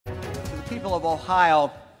People of Ohio,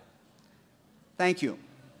 thank you.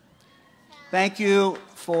 Thank you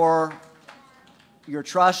for your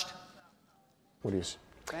trust. What do you say?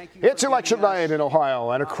 It's election night in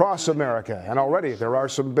Ohio and across America, and already there are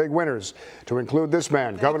some big winners, to include this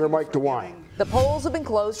man, Governor Mike DeWine. The polls have been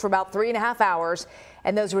closed for about 3.5 hours,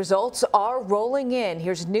 and those results are rolling in.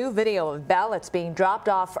 Here's new video of ballots being dropped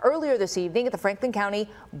off earlier this evening at the Franklin County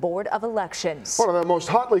Board of Elections. One of the most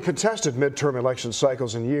hotly contested midterm election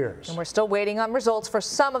cycles in years. And we're still waiting on results for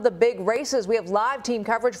some of the big races. We have live team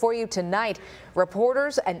coverage for you tonight.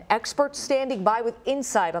 Reporters and experts standing by with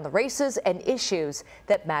insight on the races and issues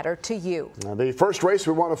that matter to you. Now, the first race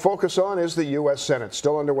we want to focus on is the U.S. Senate.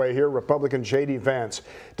 Still underway here, Republican J.D. Vance,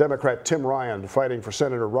 Democrat Tim Ryan fighting for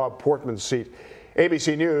Senator Rob Portman's seat.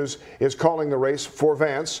 ABC News is calling the race for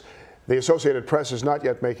Vance. The Associated Press is not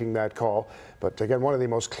yet making that call, but again, one of the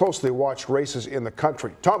most closely watched races in the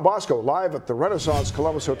country. Tom Bosco live at the Renaissance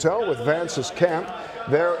Columbus Hotel with Vance's camp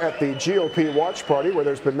there at the GOP watch party, where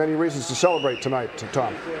there's been many reasons to celebrate tonight.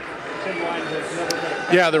 Tom.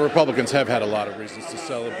 Yeah, the Republicans have had a lot of reasons to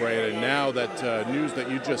celebrate, and now that news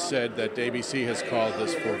that you just said that ABC has called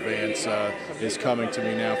this for Vance is coming to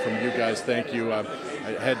me now from you guys. Thank you. I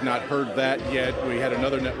had not heard that yet. We had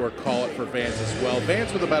another network call it for Vance as well.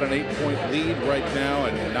 Vance with about an 8-point lead right now,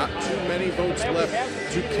 and not too many votes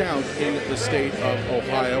left to count in the state of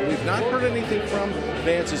Ohio. We've not heard anything from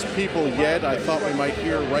Vance's people yet. I thought we might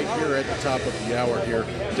hear right here at the top of the hour here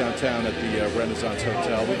downtown at the Renaissance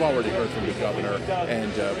Hotel. We've already heard from the governor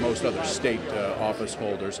and most other state office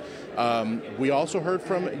holders. We also heard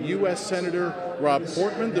from U.S. Senator Rob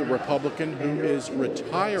Portman, the Republican who is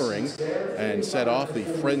retiring, and set off the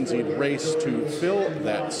frenzied race to fill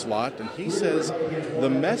that slot. And he says the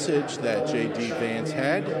message that J.D. Vance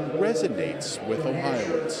had resonates with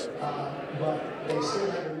Ohioans.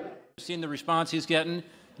 Seen the response he's getting.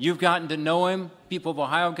 You've gotten to know him. People of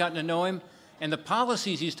Ohio have gotten to know him. And the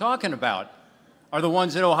policies he's talking about are the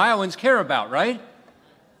ones that Ohioans care about, right?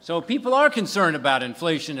 So people are concerned about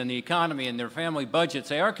inflation and the economy and their family budgets.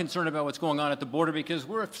 They are concerned about what's going on at the border because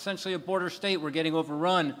we're essentially a border state. We're getting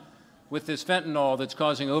overrun with this fentanyl that's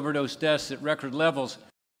causing overdose deaths at record levels.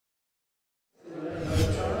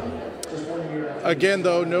 Again,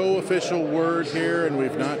 though, no official word here, and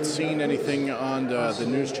we've not seen anything on the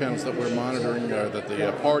news channels that we're monitoring, that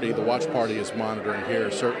the watch party is monitoring here.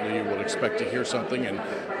 Certainly you will expect to hear something, and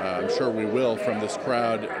I'm sure we will from this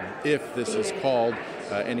crowd if this is called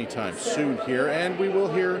anytime soon here. And we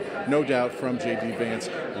will hear, no doubt, from J.D. Vance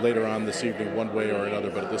later on this evening, one way or another.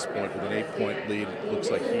 But at this point, with an 8-point lead, it looks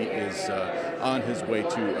like he is on his way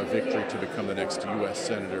to a victory to become the next U.S.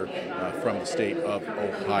 Senator from the state of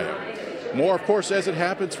Ohio. More, of course, as it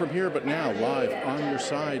happens from here, but now live on your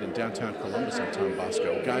side in downtown Columbus, I'm Tom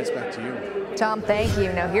Bosco. Guys, back to you. Tom, thank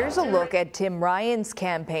you. Now here's a look at Tim Ryan's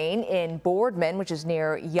campaign in Boardman, which is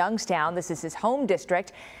near Youngstown. This is his home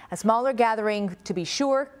district, a smaller gathering to be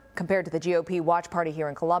sure compared to the GOP watch party here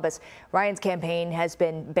in Columbus. Ryan's campaign has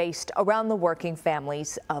been based around the working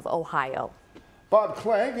families of Ohio. Bob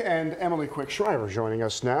Clegg and Emily Quick-Shriver joining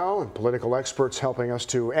us now, and political experts helping us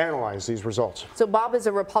to analyze these results. So Bob is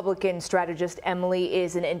a Republican strategist. Emily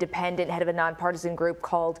is an independent, head of a nonpartisan group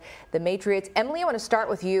called the Matriots. Emily, I want to start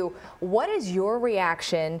with you. What is your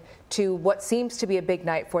reaction to what seems to be a big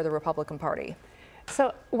night for the Republican Party?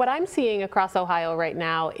 So what I'm seeing across Ohio right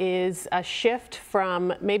now is a shift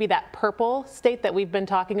from maybe that purple state that we've been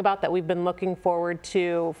talking about, that we've been looking forward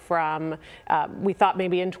to from, we thought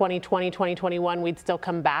maybe in 2020, 2021, we'd still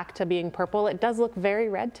come back to being purple. It does look very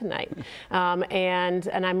red tonight. And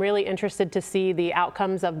I'm really interested to see the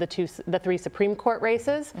outcomes of the 3 Supreme Court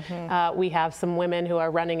races. We have some women who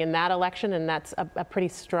are running in that election, and that's a pretty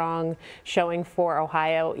strong showing for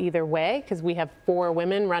Ohio either way, because we have 4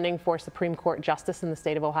 women running for Supreme Court justice in the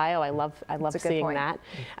state of Ohio. I love seeing that.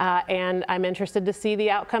 And I'm interested to see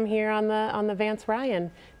the outcome here on the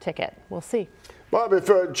Vance-Ryan ticket. We'll see. Bob,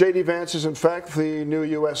 if J.D. Vance is in fact the new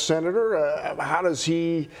U.S. Senator, how does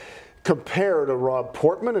he compare to Rob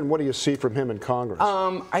Portman, and what do you see from him in Congress?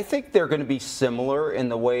 I think they're going to be similar in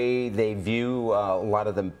the way they view a lot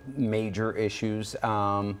of the major issues.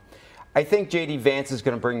 I think J.D. Vance is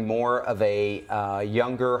going to bring more of a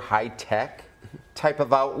younger, high-tech type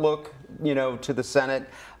of outlook, to the Senate.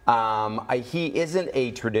 He isn't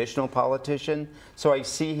a traditional politician, so I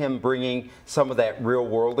see him bringing some of that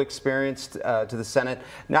real-world experience to the Senate.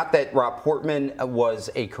 Not that Rob Portman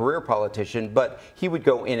was a career politician, but he would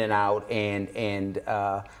go in and out, and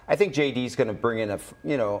I think J.D.'s going to bring in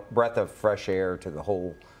a breath of fresh air to the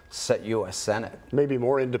whole U.S. Senate. Maybe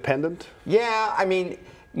more independent? Yeah, I mean,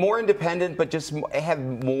 more independent, but just have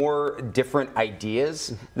more different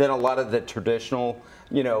ideas than a lot of the traditional,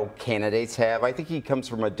 candidates have. I think he comes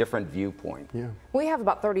from a different viewpoint. Yeah. We have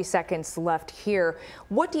about 30 seconds left here.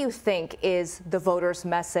 What do you think is the voters'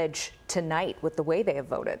 message tonight with the way they have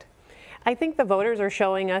voted? I think the voters are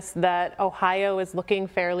showing us that Ohio is looking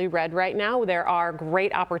fairly red right now. There are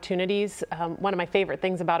great opportunities. One of my favorite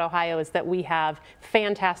things about Ohio is that we have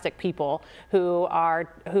fantastic people who are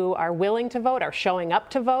willing to vote, are showing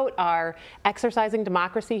up to vote, are exercising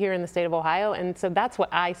democracy here in the state of Ohio. And so that's what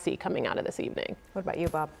I see coming out of this evening. What about you,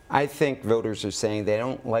 Bob? I think voters are saying they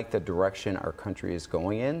don't like the direction our country is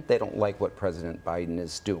going in. They don't like what President Biden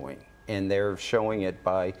is doing. And they're showing it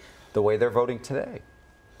by the way they're voting today.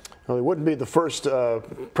 Well, he wouldn't be the first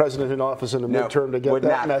president in office in the midterm to get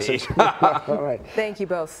that message. All right. Thank you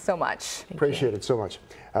both so much. Appreciate it so much.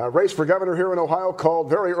 Race for governor here in Ohio called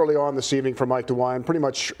very early on this evening for Mike DeWine, pretty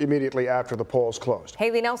much immediately after the polls closed.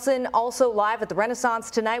 Haley Nelson also live at the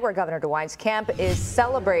Renaissance tonight, where Governor DeWine's camp is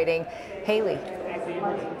celebrating. Haley.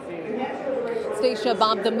 Stacia,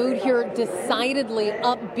 Bob, the mood here decidedly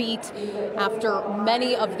upbeat after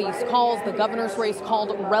many of these calls. The governor's race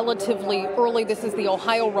called relatively early. This is the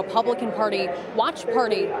Ohio Republican Party watch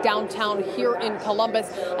party downtown here in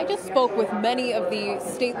Columbus. I just spoke with many of the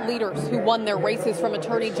state leaders who won their races, from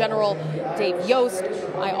Attorney General Dave Yost.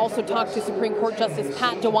 I also talked to Supreme Court Justice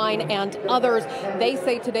Pat DeWine and others. They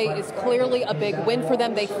say today is clearly a big win for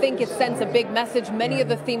them. They think it sends a big message. Many of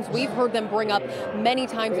the themes we've heard them bring up many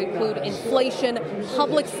times include inflation,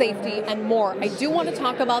 public safety, and more. I do want to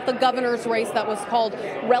talk about the governor's race that was called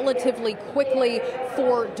relatively quickly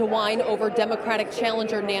for DeWine over Democratic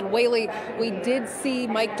challenger Nan Whaley. We did see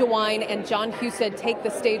Mike DeWine and John Husted take the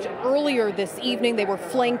stage earlier this evening. They were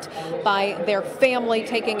flanked by their family,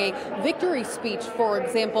 taking a victory speech, for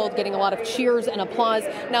example, getting a lot of cheers and applause.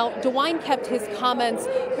 Now, DeWine kept his comments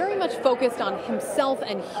very much focused on himself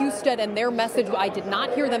and Husted and their message. I did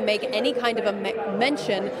not hear them make any kind of a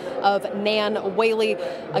mention of Nan Whaley.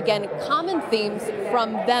 Again, common themes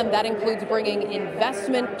from them. That includes bringing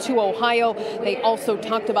investment to Ohio. They also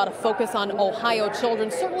talked about a focus on Ohio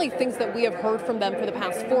children. Certainly things that we have heard from them for the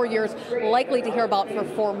past 4 years, likely to hear about for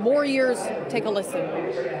 4 more years. Take a listen.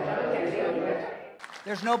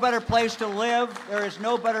 There's no better place to live. There is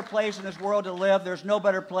no better place in this world to live. There's no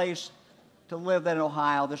better place to live than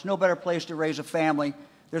Ohio. There's no better place to raise a family.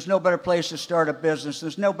 There's no better place to start a business.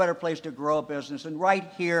 There's no better place to grow a business. And right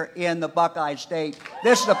here in the Buckeye State,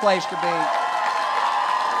 this is the place to be.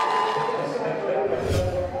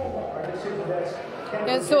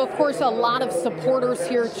 And so, of course, a lot of supporters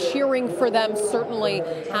here cheering for them, certainly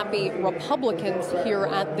happy Republicans here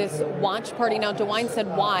at this watch party. Now, DeWine said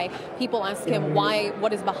why. People ask him why,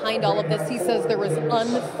 what is behind all of this. He says there is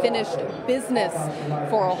unfinished business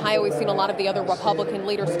for Ohio. We've seen a lot of the other Republican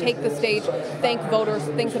leaders take the stage, thank voters,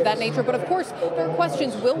 things of that nature. But, of course, there are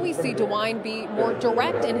questions. Will we see DeWine be more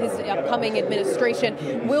direct in his upcoming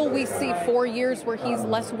administration? Will we see 4 years where he's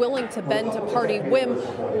less willing to bend to party whim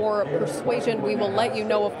or persuasion? We will let you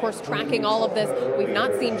know, of course, tracking all of this. We've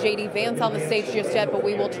not seen J.D. Vance on the stage just yet, but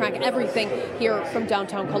we will track everything here from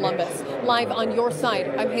downtown Columbus. Live on your side,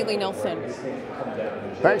 I'm Haley Nelson.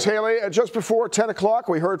 Thanks, Haley. Just before 10 o'clock,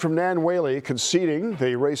 we heard from Nan Whaley conceding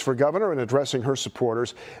the race for governor and addressing her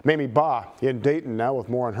supporters. Mamie Ba in Dayton now with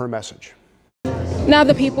more on her message. Now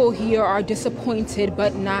the people here are disappointed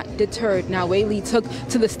but not deterred. Now Whaley took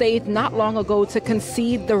to the stage not long ago to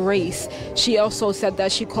concede the race. She also said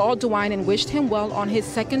that she called DeWine and wished him well on his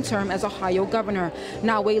second term as Ohio governor.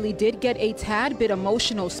 Now Whaley did get a tad bit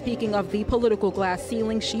emotional, speaking of the political glass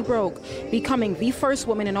ceiling she broke, becoming the first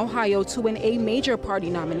woman in Ohio to win a major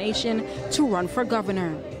party nomination to run for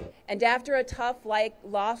governor. And after a tough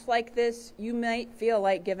loss like this, you might feel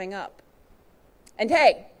like giving up. And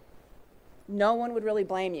hey, no one would really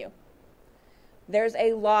blame you. There's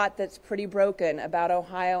a lot that's pretty broken about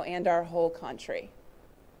Ohio and our whole country.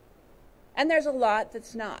 And there's a lot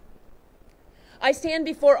that's not. I stand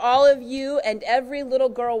before all of you and every little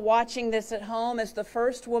girl watching this at home as the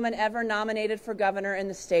first woman ever nominated for governor in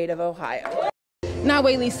the state of Ohio. Now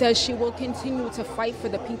Whaley says she will continue to fight for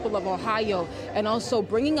the people of Ohio, and also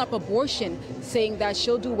bringing up abortion, saying that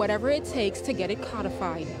she'll do whatever it takes to get it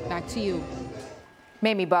codified. Back to you.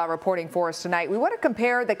 Mamie Ba reporting for us tonight. We want to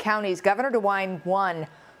compare the counties Governor DeWine won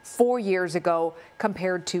 4 years ago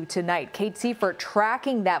compared to tonight. Kate Seifert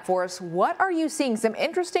tracking that for us. What are you seeing? Some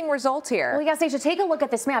interesting results here. Well, yes, they should take a look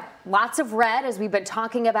at this map. Lots of red, as we've been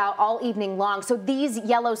talking about all evening long. So these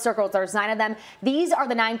yellow circles, there's 9 of them. These are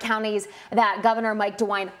the 9 counties that Governor Mike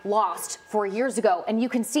DeWine lost 4 years ago. And you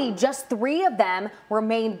can see just 3 of them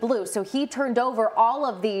remained blue. So he turned over all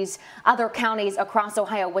of these other counties across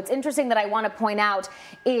Ohio. What's interesting that I want to point out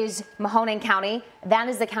is Mahoning County. That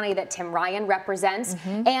is the county that Tim Ryan represents.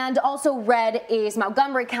 And also red is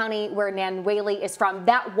Montgomery County, where Nan Whaley is from.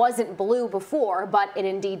 That wasn't blue before, but it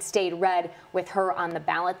indeed stayed red with her on the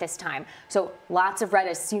ballot this time. So lots of red,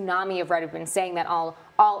 a tsunami of red. We've been saying that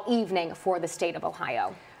all evening for the state of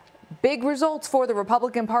Ohio. Big results for the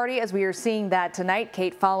Republican Party as we are seeing that tonight.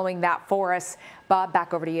 Kate, following that for us. Bob,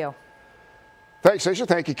 back over to you. Thanks, Aisha.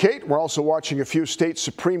 Thank you, Kate. We're also watching a few state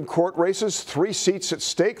Supreme Court races, 3 seats at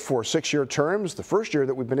stake for 6-year terms. The first year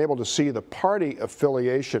that we've been able to see the party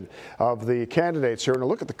affiliation of the candidates here. And a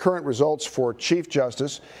look at the current results for Chief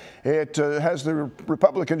Justice. It has the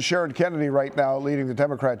Republican Sharon Kennedy right now leading the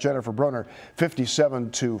Democrat Jennifer Brunner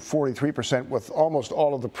 57% to 43%, with almost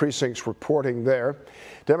all of the precincts reporting there.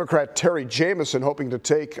 Democrat Terry Jamison hoping to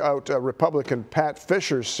take out Republican Pat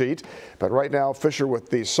Fisher's seat, but right now Fisher with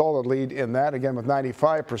the solid lead in that, again with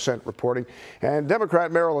 95% reporting. And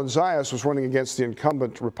Democrat Marilyn Zayas was running against the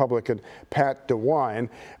incumbent Republican Pat DeWine,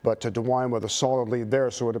 but DeWine with a solid lead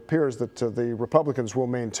there, so it appears that the Republicans will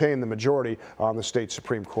maintain the majority on the state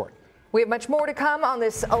Supreme Court. We have much more to come on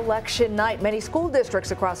this election night. Many school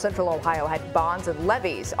districts across central Ohio had bonds and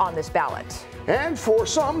levies on this ballot. And for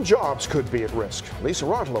some, jobs could be at risk. Lisa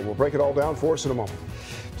Rontala will break it all down for us in a moment.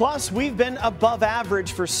 Plus, we've been above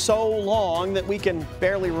average for so long that we can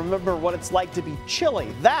barely remember what it's like to be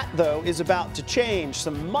chilly. That, though, is about to change.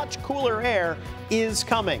 Some much cooler air is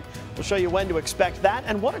coming. We'll show you when to expect that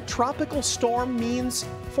and what a tropical storm means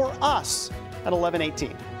for us at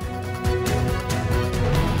 11:18.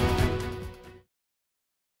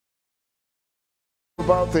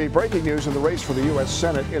 About the breaking news in the race for the U.S.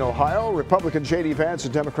 Senate in Ohio, Republican J.D. Vance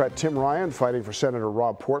and Democrat Tim Ryan fighting for Senator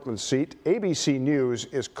Rob Portman's seat. ABC News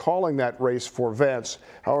is calling that race for Vance.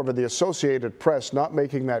 However, the Associated Press not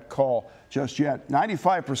making that call just yet.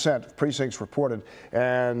 95% of precincts reported,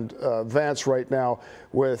 and Vance right now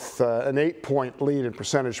with an 8-point lead in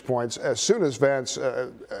percentage points. As soon as Vance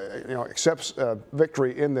accepts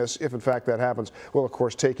victory in this, if in fact that happens, we'll of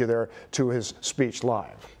course take you there to his speech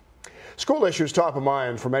live. School issues top of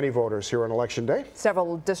mind for many voters here on Election Day.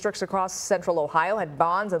 Several districts across central Ohio had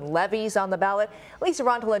bonds and levies on the ballot. Lisa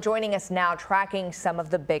Rontala joining us now, tracking some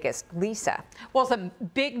of the biggest. Lisa. Well, some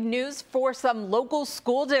big news for some local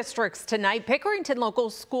school districts tonight. Pickerington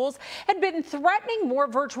local schools had been threatening more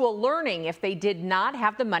virtual learning if they did not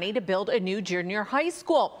have the money to build a new junior high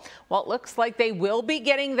school. Well, it looks like they will be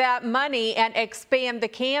getting that money and expand the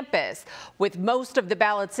campus. With most of the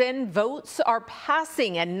ballots in, votes are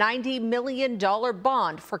passing a $90 million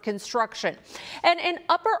bond for construction. And in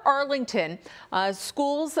Upper Arlington,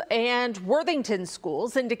 schools and Worthington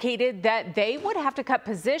schools indicated that they would have to cut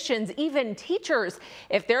positions, even teachers,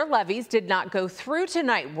 if their levies did not go through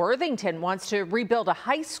tonight. Worthington wants to rebuild a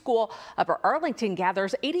high school. Upper Arlington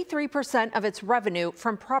gathers 83% of its revenue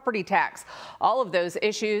from property tax. All of those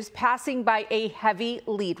issues passing by a heavy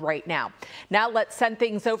lead right now. Now let's send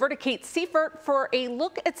things over to Kate Seifert for a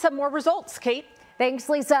look at some more results. Kate. Thanks,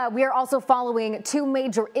 Lisa. We are also following 2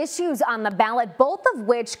 major issues on the ballot, both of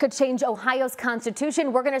which could change Ohio's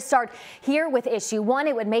constitution. We're going to start here with issue 1.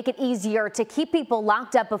 It would make it easier to keep people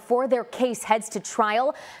locked up before their case heads to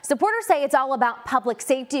trial. Supporters say it's all about public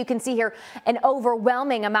safety. You can see here an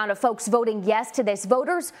overwhelming amount of folks voting yes to this.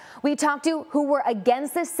 Voters we talked to who were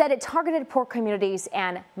against this said it targeted poor communities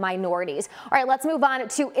and minorities. All right, let's move on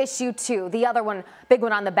to issue 2, the other one, big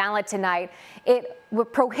one on the ballot tonight. It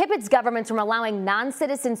prohibits governments from allowing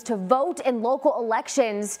non-citizens to vote in local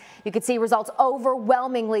elections. You can see results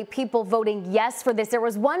overwhelmingly people voting yes for this. There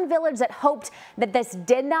was one village that hoped that this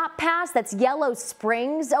did not pass. That's Yellow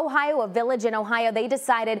Springs, Ohio, a village in Ohio. They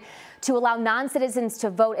decided to allow non-citizens to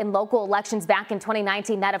vote in local elections back in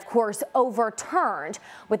 2019. That, of course, overturned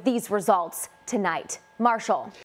with these results tonight. Marshall.